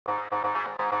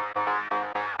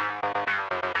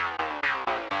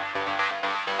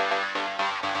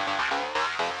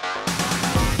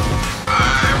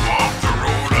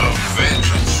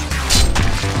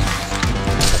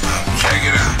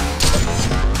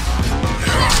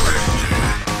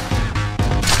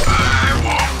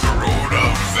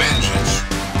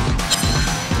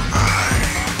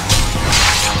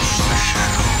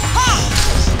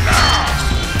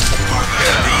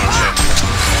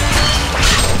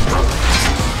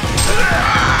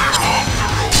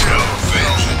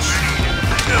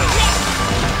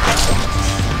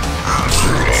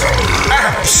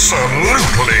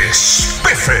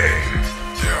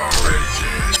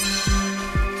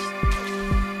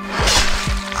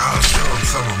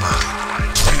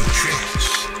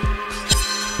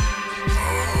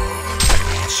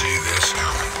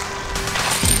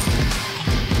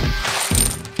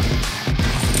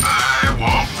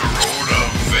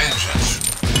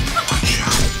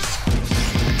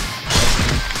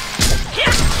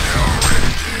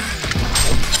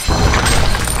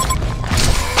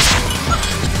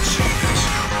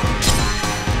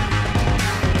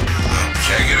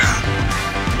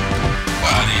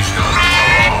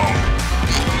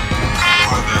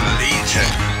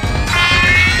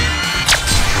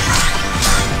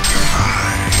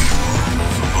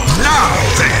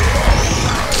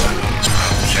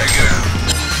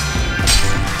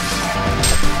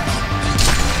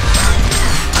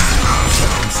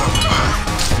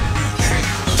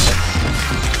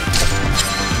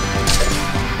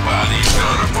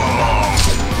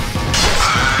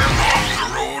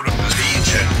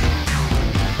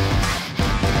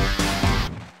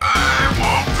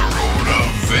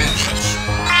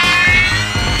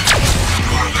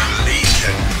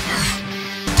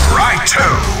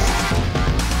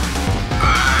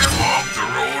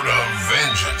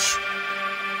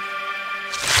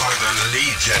For the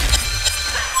Legion.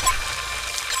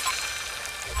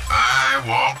 I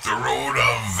walk the road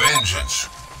of vengeance.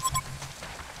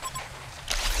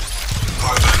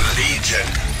 For the Legion.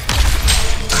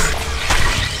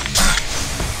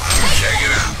 Check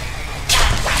it out.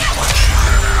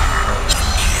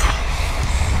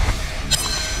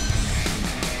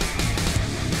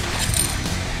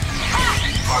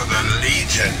 For the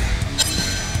Legion.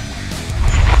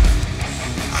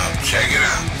 Check it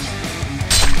out.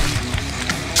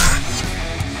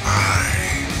 I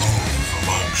move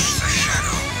amongst the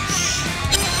shadows.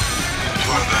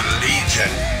 For the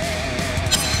Legion.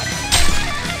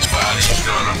 Body's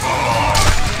gonna fall.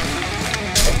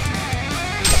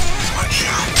 One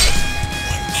shot.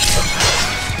 One kill.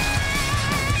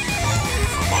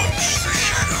 Move amongst the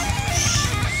shadows.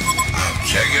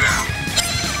 Check it out.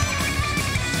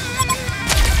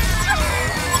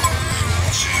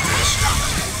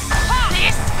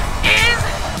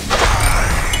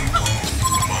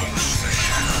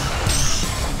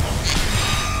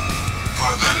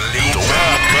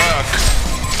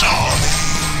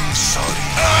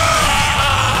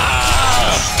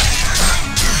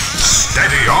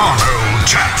 Steady on, old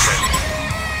chap.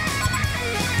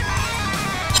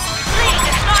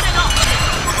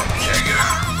 Check it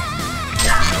out.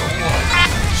 No one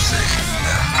safe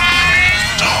now.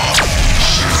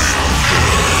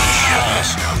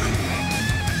 It's coming.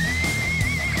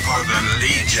 For the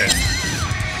Legion.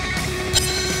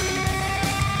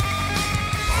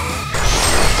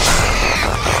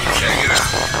 Check it out.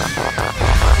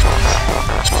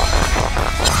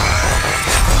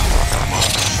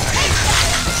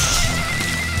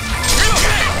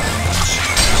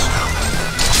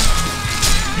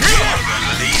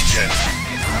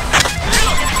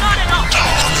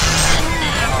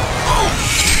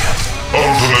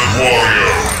 Ultimate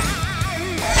Warrior.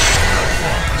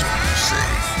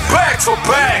 Back for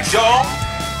back, y'all.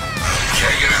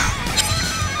 Check it out.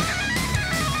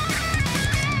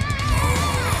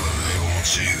 Oh, they won't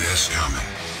see this coming.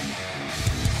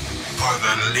 For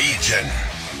the Legion.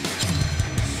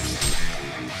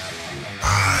 I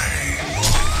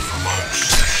move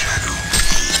amongst the shadows.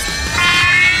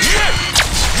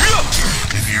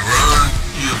 If you run,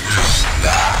 you'll just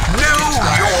die. Know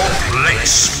your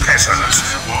place, peasant.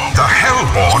 The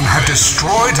Hellborn have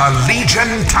destroyed a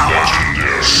Legion tower.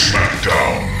 Legendary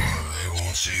smackdown. They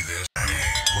won't see this.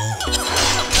 Move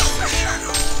amongst the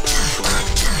shadows.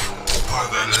 For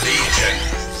the Legion.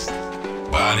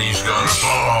 Body's gonna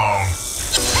fall.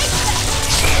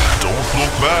 Don't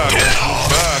look back. Don't look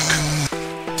back.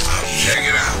 Check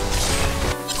it out.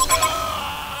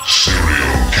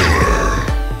 Serial killer.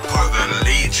 For the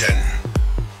Legion.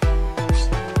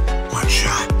 One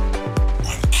shot.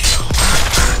 One kill.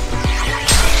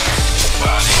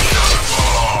 Body's gonna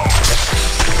fall.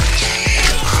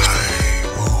 I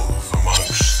move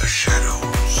amongst the shadows.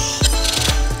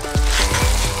 Oh,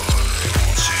 they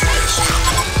won't see this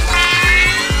coming.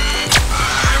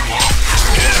 I walk the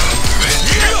road of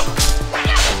vengeance.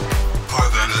 For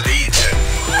the Legion.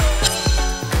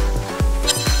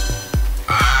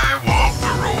 I walk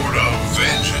the road of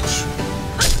vengeance.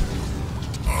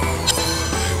 Oh,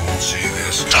 they won't see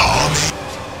this coming.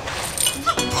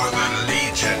 For the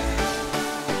Legion.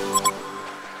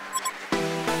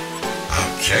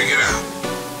 Check it out.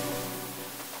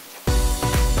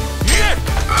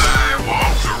 I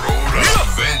walk the road of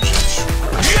vengeance.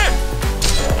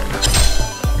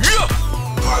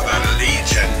 For the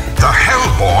Legion. The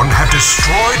Hellborn have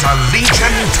destroyed a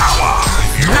Legion tower.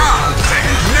 Now then,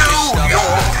 know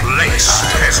your place,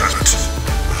 peasant.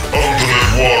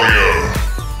 Ultimate Warrior.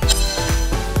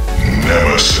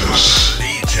 Nemesis.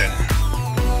 Legion.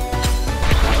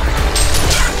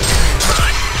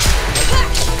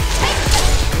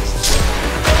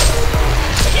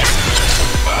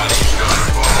 Body's gonna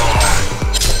fall.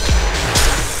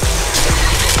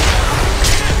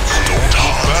 Don't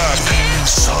look back.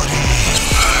 Sorry.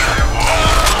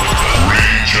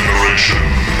 Regeneration.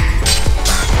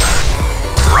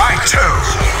 Righto.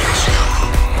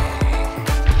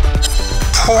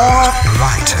 Poor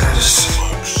blighters.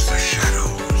 Amongst the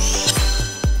shadows.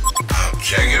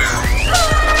 Check it out.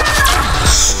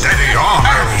 Steady on,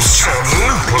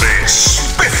 absolutely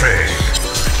spiffy.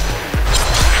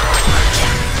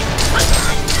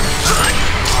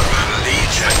 For the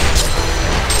Legion.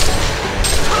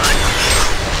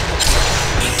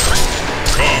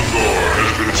 Condor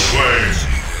has been slain.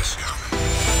 See this coming.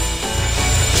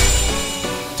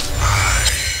 I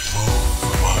move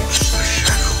amongst the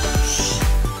shadows.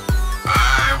 I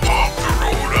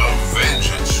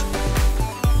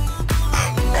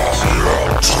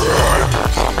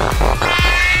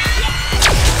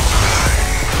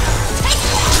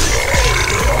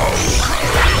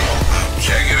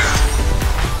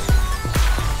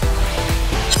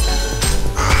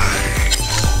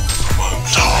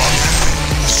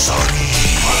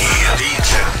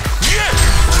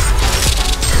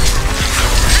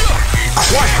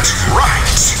Quite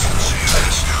right.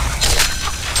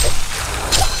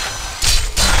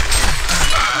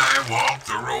 I walk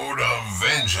the road of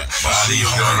vengeance. Body's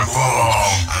gonna fall.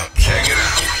 Check it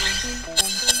out.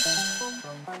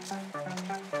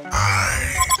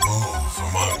 I move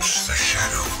amongst the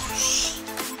shadows.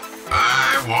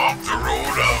 I walk the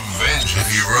road of vengeance.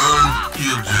 If you run,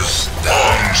 you'll just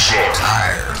die.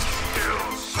 Tired.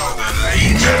 So the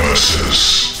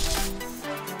Nemesis.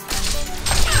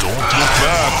 Don't look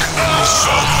back. It's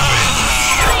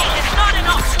not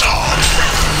enough.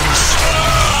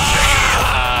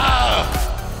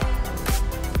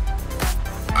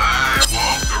 I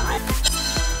walk the road.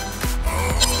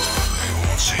 Oh, they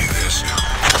won't see this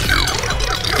coming.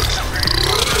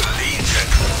 For the Legion.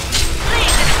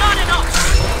 Please, it's not enough.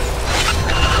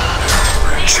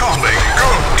 Jolly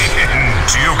good.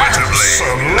 Indubitably.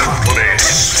 Absolutely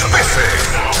spiffy.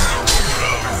 Walk the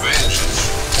road of vengeance.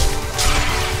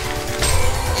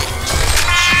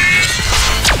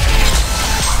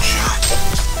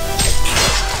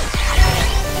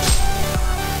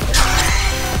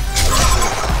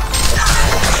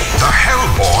 The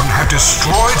Hellborn have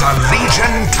destroyed a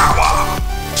Legion tower.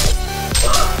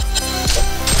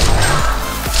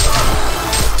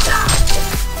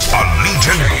 A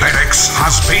Legion barracks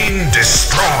has been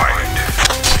destroyed.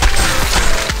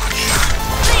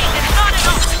 Please, it's not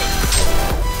enough.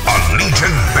 A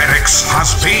Legion barracks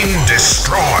has been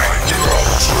destroyed.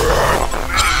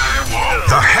 I walk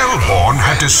The Hellborn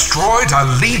have destroyed a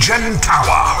Legion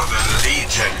tower. for the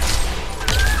Legion.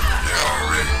 They're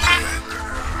already dead.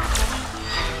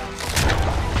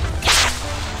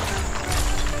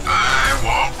 I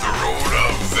walk the road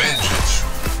of vengeance.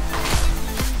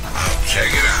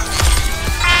 Check it out.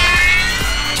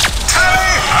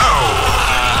 Tally-ho!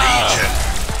 Legion.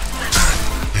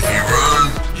 If you run,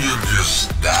 you'll just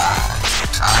die.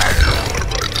 Tired.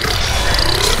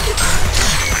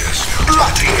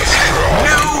 Bloody hell!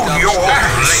 Know your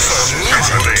place.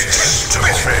 Utterly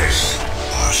spiffy.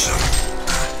 Awesome.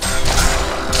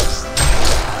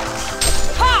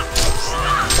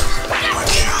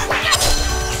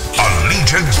 A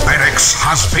Legion barracks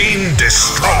has been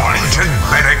destroyed. Legion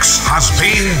barracks has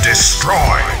been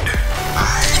destroyed.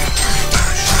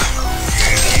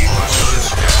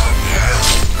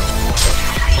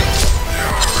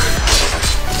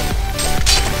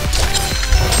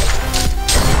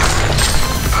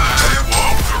 I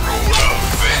walk the road of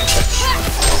vengeance.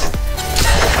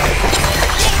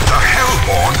 The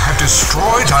Hellborn have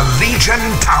destroyed a Legion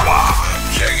tower.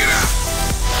 Check it out.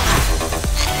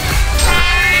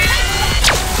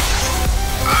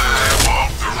 I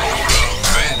walk the road of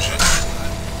vengeance.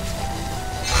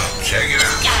 Check it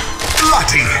out.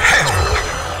 Bloody hell!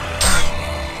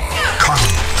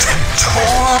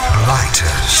 Contemptible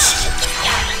blighters.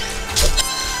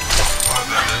 For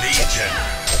the Legion.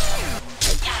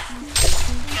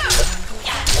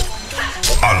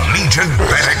 A Legion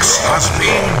barracks has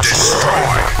been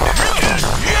destroyed.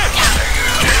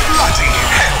 Bloody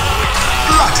hell!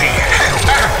 Bloody hell!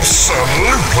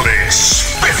 Absolutely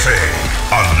spiffy!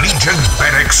 A Legion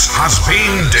barracks has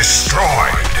been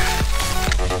destroyed.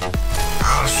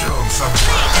 I'll show him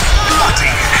something.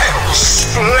 Bloody hell!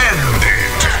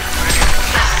 Splendid!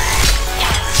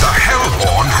 The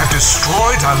Hellborn have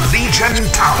destroyed a Legion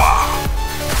tower.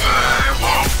 I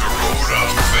walk the road of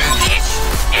vengeance.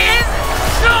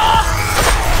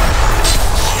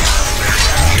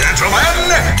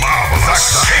 Gentlemen, marvelous!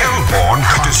 The Hellborn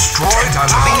have destroyed a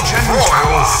Legion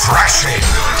tower. Thrashing!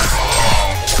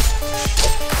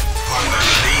 For the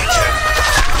Legion.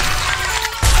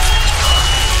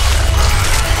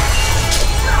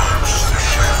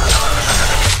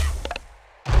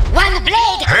 One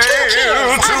blade, two Hail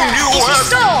kills, to other is Newerth!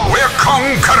 restored. We're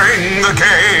conquering the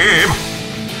game!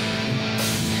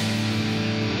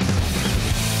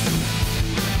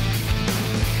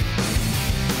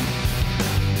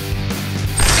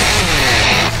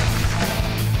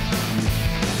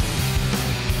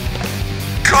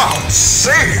 God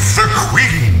save the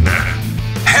Queen!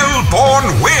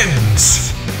 Hellborn wins!